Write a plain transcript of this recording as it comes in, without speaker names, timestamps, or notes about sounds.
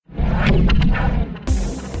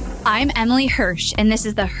I'm Emily Hirsch, and this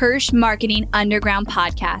is the Hirsch Marketing Underground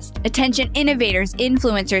Podcast. Attention innovators,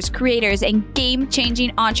 influencers, creators, and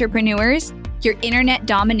game-changing entrepreneurs. Your internet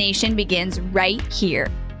domination begins right here.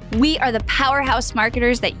 We are the powerhouse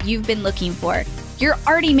marketers that you've been looking for. You're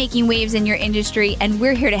already making waves in your industry, and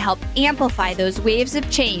we're here to help amplify those waves of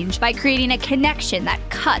change by creating a connection that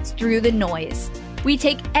cuts through the noise. We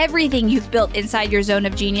take everything you've built inside your zone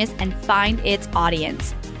of genius and find its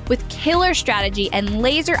audience. With killer strategy and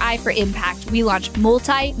laser eye for impact, we launch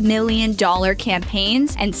multi-million-dollar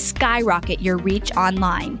campaigns and skyrocket your reach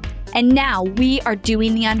online. And now we are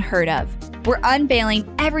doing the unheard of. We're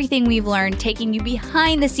unveiling everything we've learned, taking you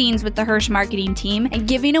behind the scenes with the Hirsch marketing team and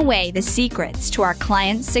giving away the secrets to our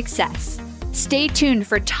clients' success. Stay tuned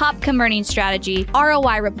for top converting strategy,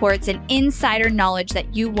 ROI reports, and insider knowledge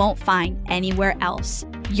that you won't find anywhere else.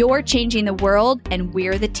 You're changing the world, and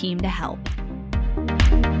we're the team to help.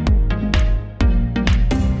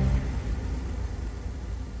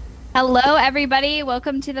 Hello, everybody.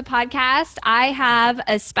 Welcome to the podcast. I have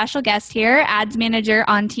a special guest here, ads manager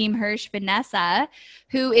on Team Hirsch, Vanessa,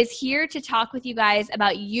 who is here to talk with you guys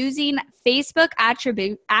about using Facebook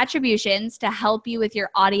attributions to help you with your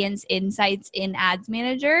audience insights in Ads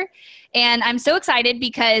Manager. And I'm so excited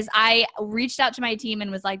because I reached out to my team and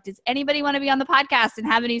was like, does anybody want to be on the podcast and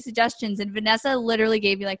have any suggestions? And Vanessa literally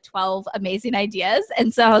gave me like 12 amazing ideas.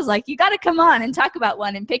 And so I was like, you got to come on and talk about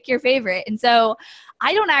one and pick your favorite. And so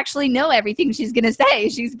I don't actually know everything she's going to say.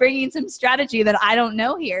 She's bringing some strategy that I don't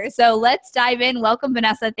know here. So let's dive in. Welcome,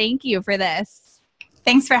 Vanessa. Thank you for this.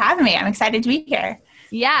 Thanks for having me. I'm excited to be here.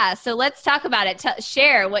 Yeah. So let's talk about it.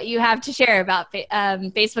 Share what you have to share about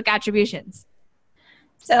Facebook attributions.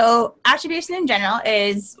 So attribution in general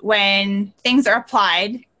is when things are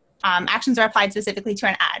applied, actions are applied specifically to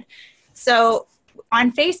an ad. So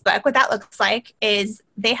on Facebook, what that looks like is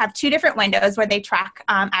they have two different windows where they track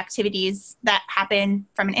activities that happen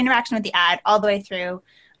from an interaction with the ad all the way through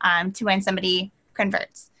to when somebody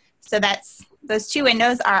converts. So those two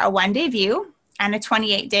windows are a 1-day view and a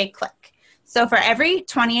 28-day click. So for every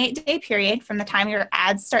 28-day period from the time your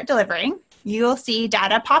ads start delivering, you'll see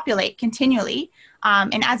data populate continually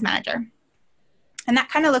in Ads Manager. And that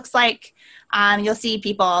kind of looks like you'll see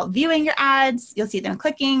people viewing your ads, you'll see them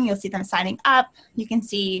clicking, you'll see them signing up. You can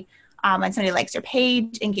see when somebody likes your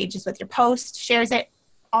page, engages with your post, shares it,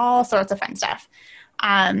 all sorts of fun stuff.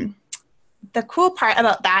 The cool part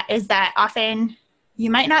about that is that often you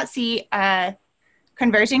might not see a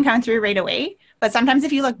conversion come through right away, but sometimes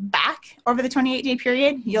if you look back over the 28-day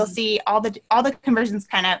period, you'll see all the conversions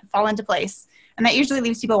kind of fall into place. And that usually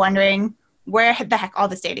leaves people wondering where the heck all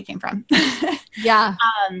this data came from. Yeah.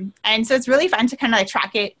 And so it's really fun to kind of like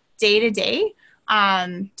track it day to day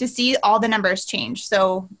to see all the numbers change.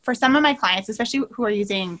 So for some of my clients, especially who are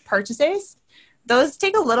using purchases, those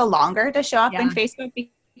take a little longer to show up in Facebook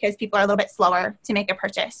because people are a little bit slower to make a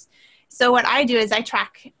purchase. So what I do is I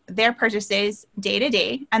track their purchases day to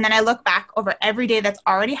day, and then I look back over every day that's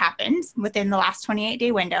already happened within the last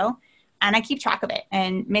 28-day window, and I keep track of it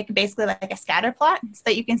and make basically like a scatter plot so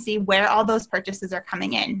that you can see where all those purchases are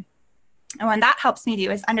coming in. And what that helps me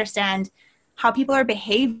do is understand how people are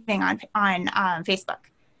behaving on Facebook.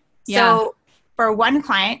 Yeah. So for one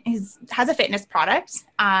client who has a fitness product,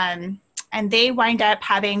 and they wind up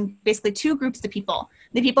having basically two groups of people.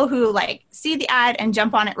 The people who like see the ad and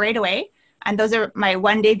jump on it right away, and those are my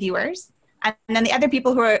 1-day viewers. And then the other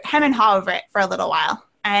people who are hem and haw over it for a little while,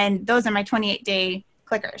 and those are my 28-day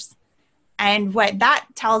clickers. And what that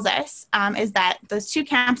tells us is that those two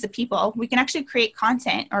camps of people, we can actually create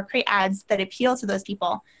content or create ads that appeal to those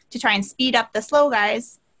people to try and speed up the slow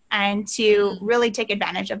guys and to really take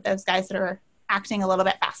advantage of those guys that are acting a little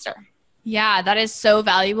bit faster. Yeah, that is so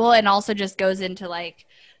valuable, and also just goes into like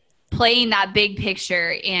playing that big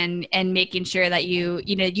picture and making sure that you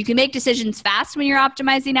can make decisions fast when you're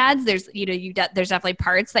optimizing ads. There's there's definitely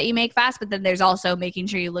parts that you make fast, but then there's also making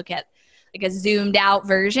sure you look at like a zoomed out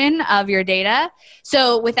version of your data.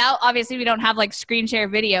 So obviously we don't have like screen share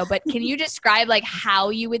video, but can you describe like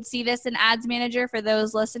how you would see this in Ads Manager for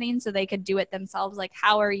those listening so they could do it themselves? Like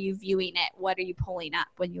how are you viewing it? What are you pulling up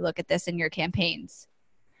when you look at this in your campaigns?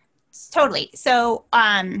 Totally. So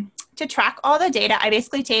to track all the data, I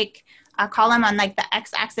basically take a column on like the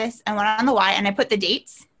x-axis and one on the y, and I put the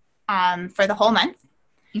dates for the whole month.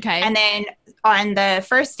 Okay. And then on the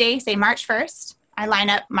first day, say March 1st, I line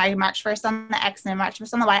up my March 1st on the X and March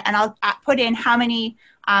 1st on the Y, and I'll put in how many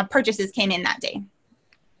purchases came in that day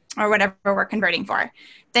or whatever we're converting for.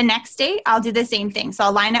 The next day, I'll do the same thing. So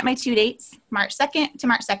I'll line up my 2 dates, March 2nd to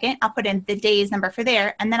March 2nd. I'll put in the days number for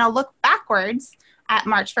there, and then I'll look backwards at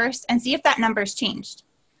March 1st and see if that number's changed.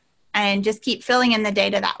 and just keep filling in the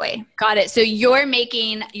data that way. Got it. So you're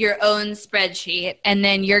making your own spreadsheet and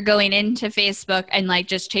then you're going into Facebook and like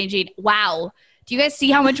just changing. Wow. Do you guys see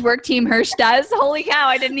how much work Team Hirsch does? Holy cow.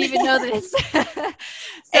 I didn't even know this. So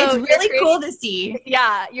it's really cool to see.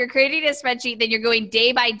 Yeah. You're creating a spreadsheet, then you're going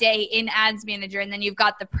day by day in Ads Manager, and then you've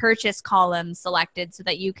got the purchase column selected so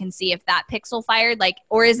that you can see if that pixel fired, like,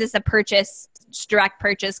 or is this a direct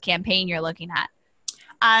purchase campaign you're looking at?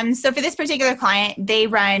 So for this particular client, they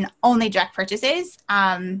run only direct purchases.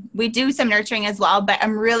 We do some nurturing as well, but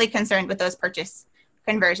I'm really concerned with those purchase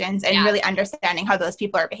conversions and really understanding how those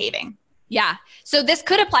people are behaving. Yeah. So this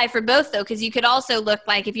could apply for both though, because you could also look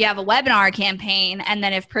like if you have a webinar campaign and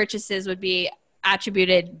then if purchases would be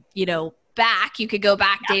attributed, back, you could go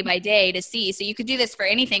back day by day to see. So you could do this for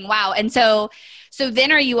anything. Wow. And so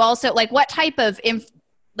then are you also like, what type of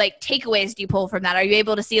takeaways do you pull from that? Are you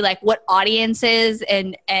able to see like what audiences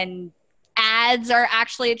and ads are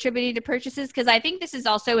actually attributed to purchases? Because I think this is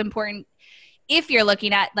also important if you're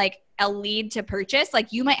looking at like a lead to purchase.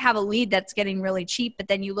 Like you might have a lead that's getting really cheap, but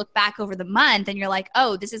then you look back over the month and you're like,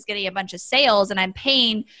 oh, this is getting a bunch of sales and I'm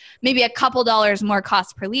paying maybe a couple dollars more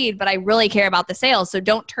cost per lead, but I really care about the sales. So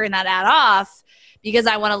don't turn that ad off because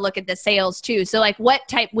I want to look at the sales too. So like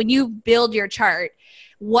when you build your chart,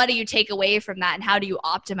 what do you take away from that and how do you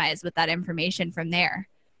optimize with that information from there?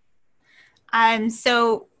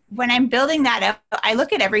 So when I'm building that up, I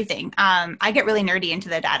look at everything. I get really nerdy into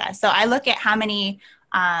the data. So I look at how many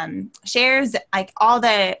shares, like all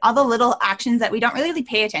the little actions that we don't really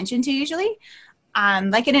pay attention to usually.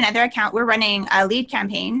 Like in another account, we're running a lead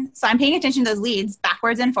campaign. So I'm paying attention to those leads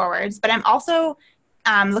backwards and forwards, but I'm also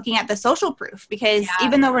looking at the social proof because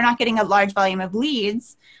even though we're not getting a large volume of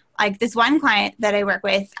leads, like this one client that I work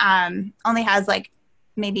with only has like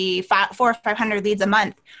maybe 400 or 500 leads a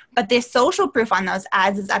month, but this social proof on those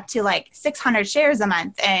ads is up to like 600 shares a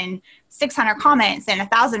month and 600 comments and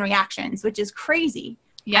 1,000 reactions, which is crazy.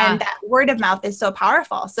 Yeah. And that word of mouth is so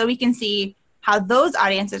powerful. So we can see how those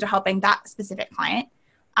audiences are helping that specific client.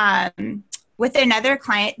 With another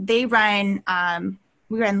client, we run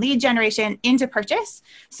lead generation into purchase.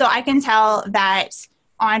 So I can tell that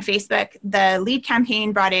on Facebook, the lead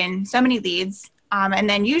campaign brought in so many leads. And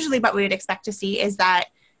then usually what we would expect to see is that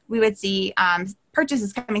we would see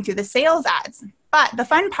purchases coming through the sales ads. But the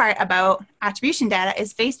fun part about attribution data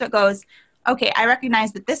is Facebook goes, okay, I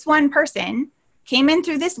recognize that this one person came in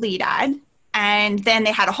through this lead ad, and then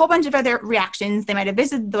they had a whole bunch of other reactions. They might have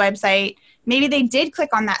visited the website. Maybe they did click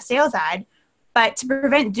on that sales ad. But to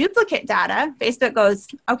prevent duplicate data, Facebook goes,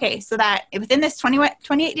 okay, so that within this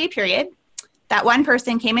 28-day period, that one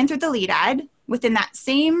person came in through the lead ad. Within that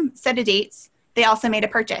same set of dates, they also made a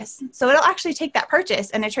purchase. So it'll actually take that purchase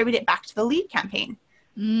and attribute it back to the lead campaign,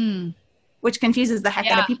 which confuses the heck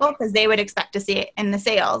out of people because they would expect to see it in the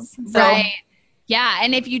sales. So, right. Yeah.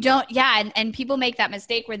 And if you don't, and people make that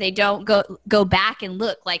mistake where they don't go back and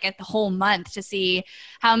look like at the whole month to see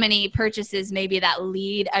how many purchases maybe that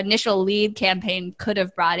initial lead campaign could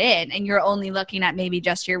have brought in. And you're only looking at maybe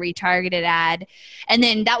just your retargeted ad. And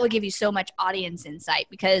then that would give you so much audience insight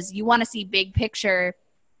because you want to see big picture,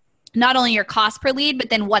 not only your cost per lead, but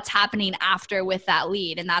then what's happening after with that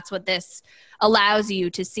lead. And that's what this allows you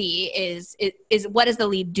to see is what is the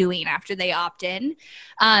lead doing after they opt in.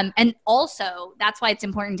 And also that's why it's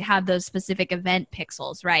important to have those specific event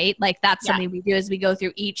pixels, right? Like that's something we do as we go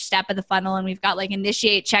through each step of the funnel, and we've got like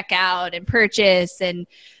initiate checkout and purchase and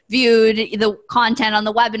viewed the content on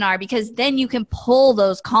the webinar, because then you can pull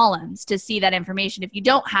those columns to see that information. If you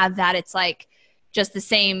don't have that, it's like just the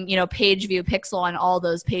same, page view pixel on all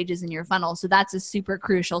those pages in your funnel. So that's a super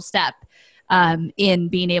crucial step in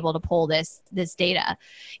being able to pull this data.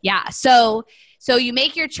 Yeah. So you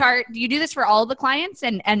make your chart. Do you do this for all the clients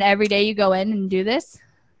and every day you go in and do this?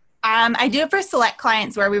 I do it for select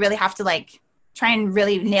clients where we really have to try and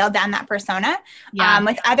really nail down that persona. Yeah.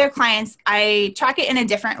 With other clients, I track it in a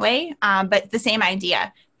different way, but the same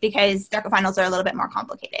idea, because their funnels are a little bit more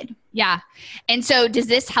complicated. Yeah. And so does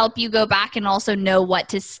this help you go back and also know what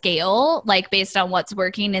to scale, based on what's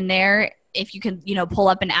working in there? If you can, pull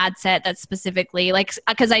up an ad set that's specifically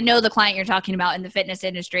because I know the client you're talking about in the fitness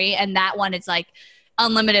industry, and that one, it's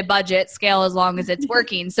unlimited budget, scale as long as it's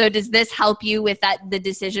working. So does this help you with the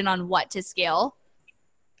decision on what to scale?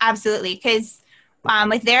 Absolutely. Because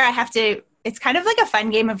with there, it's kind of like a fun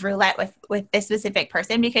game of roulette with this specific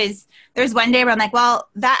person, because there's one day where I'm like, well,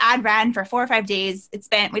 that ad ran for 4 or 5 days. It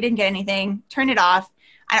spent, we didn't get anything, turn it off.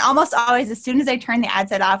 And almost always, as soon as I turn the ad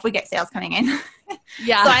set off, we get sales coming in.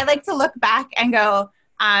 Yeah. So I like to look back and go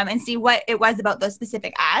and see what it was about those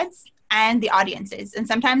specific ads and the audiences. And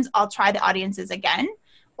sometimes I'll try the audiences again,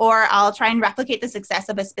 or I'll try and replicate the success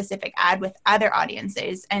of a specific ad with other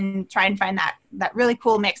audiences and try and find that really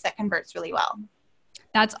cool mix that converts really well.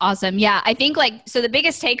 That's awesome. Yeah. I think so the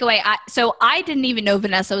biggest takeaway, so I didn't even know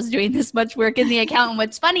Vanessa was doing this much work in the account. And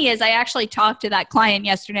what's funny is I actually talked to that client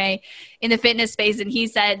yesterday in the fitness space, and he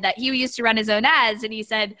said that he used to run his own ads, and he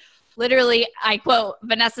said, literally, I quote,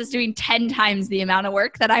 Vanessa's doing 10 times the amount of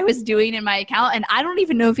work that I was doing in my account. And I don't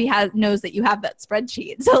even know if he knows that you have that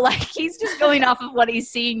spreadsheet. So he's just going off of what he's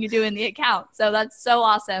seeing you do in the account. So that's so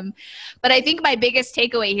awesome. But I think my biggest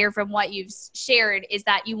takeaway here from what you've shared is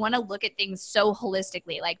that you want to look at things so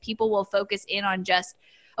holistically. People will focus in on just,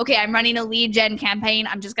 okay, I'm running a lead gen campaign.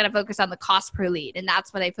 I'm just going to focus on the cost per lead. And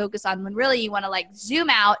that's what I focus on, when really you want to zoom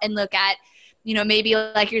out and look at, maybe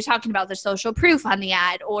you're talking about the social proof on the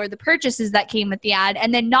ad or the purchases that came with the ad.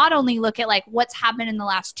 And then not only look at what's happened in the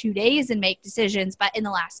last 2 days and make decisions, but in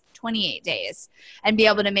the last 28 days and be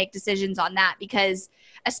able to make decisions on that. Because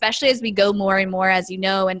especially as we go more and more, as you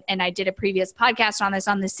know, and I did a previous podcast on this,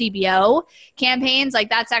 on the CBO campaigns,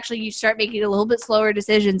 that's actually, you start making a little bit slower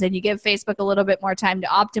decisions and you give Facebook a little bit more time to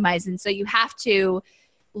optimize. And so you have to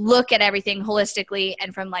look at everything holistically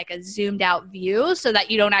and from a zoomed out view so that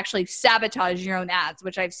you don't actually sabotage your own ads,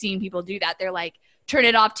 which I've seen people do that. They're turn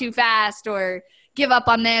it off too fast or give up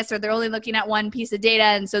on this, or they're only looking at one piece of data.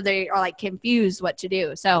 And so they are confused what to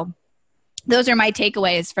do. So those are my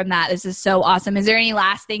takeaways from that. This is so awesome. Is there any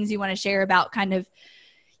last things you want to share about kind of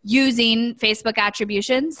using Facebook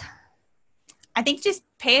attributions? I think just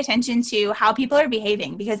pay attention to how people are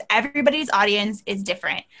behaving, because everybody's audience is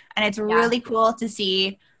different. And it's really cool to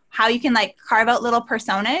see how you can carve out little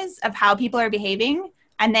personas of how people are behaving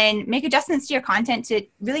and then make adjustments to your content to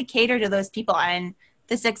really cater to those people. And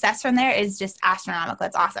the success from there is just astronomical.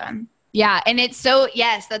 It's awesome. Yeah. And it's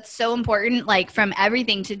that's so important, from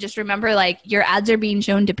everything, to just remember, your ads are being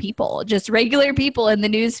shown to people, just regular people in the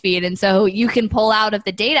news feed. And so you can pull out of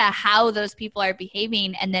the data how those people are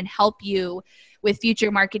behaving and then help you with future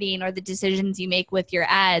marketing or the decisions you make with your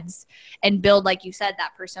ads, and build, like you said, that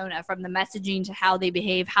persona from the messaging to how they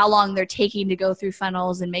behave, how long they're taking to go through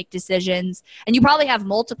funnels and make decisions. And you probably have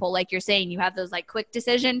multiple, like you're saying, you have those quick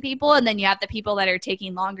decision people, and then you have the people that are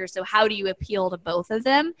taking longer. So how do you appeal to both of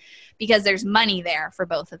them? Because there's money there for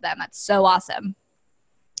both of them. That's so awesome.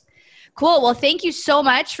 Cool. Well, thank you so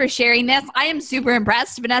much for sharing this. I am super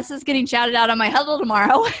impressed. Vanessa's getting shouted out on my huddle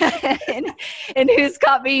tomorrow and who's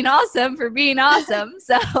caught being awesome for being awesome.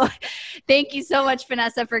 So thank you so much,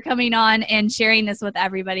 Vanessa, for coming on and sharing this with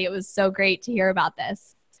everybody. It was so great to hear about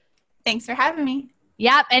this. Thanks for having me.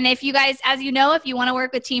 Yep. And if you guys, as you know, if you want to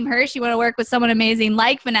work with Team Hirsch, you want to work with someone amazing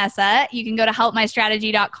like Vanessa, you can go to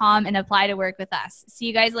helpmystrategy.com and apply to work with us. See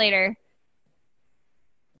you guys later.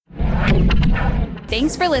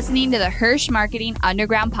 Thanks for listening to the Hirsch Marketing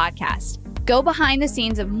Underground podcast. Go behind the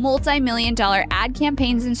scenes of multi-million-dollar ad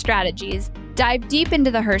campaigns and strategies, dive deep into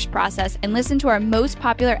the Hirsch process, and listen to our most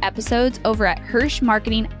popular episodes over at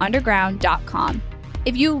hirschmarketingunderground.com.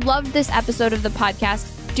 If you loved this episode of the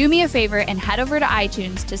podcast, do me a favor and head over to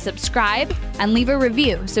iTunes to subscribe and leave a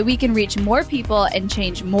review so we can reach more people and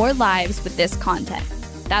change more lives with this content.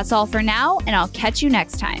 That's all for now, and I'll catch you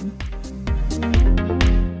next time.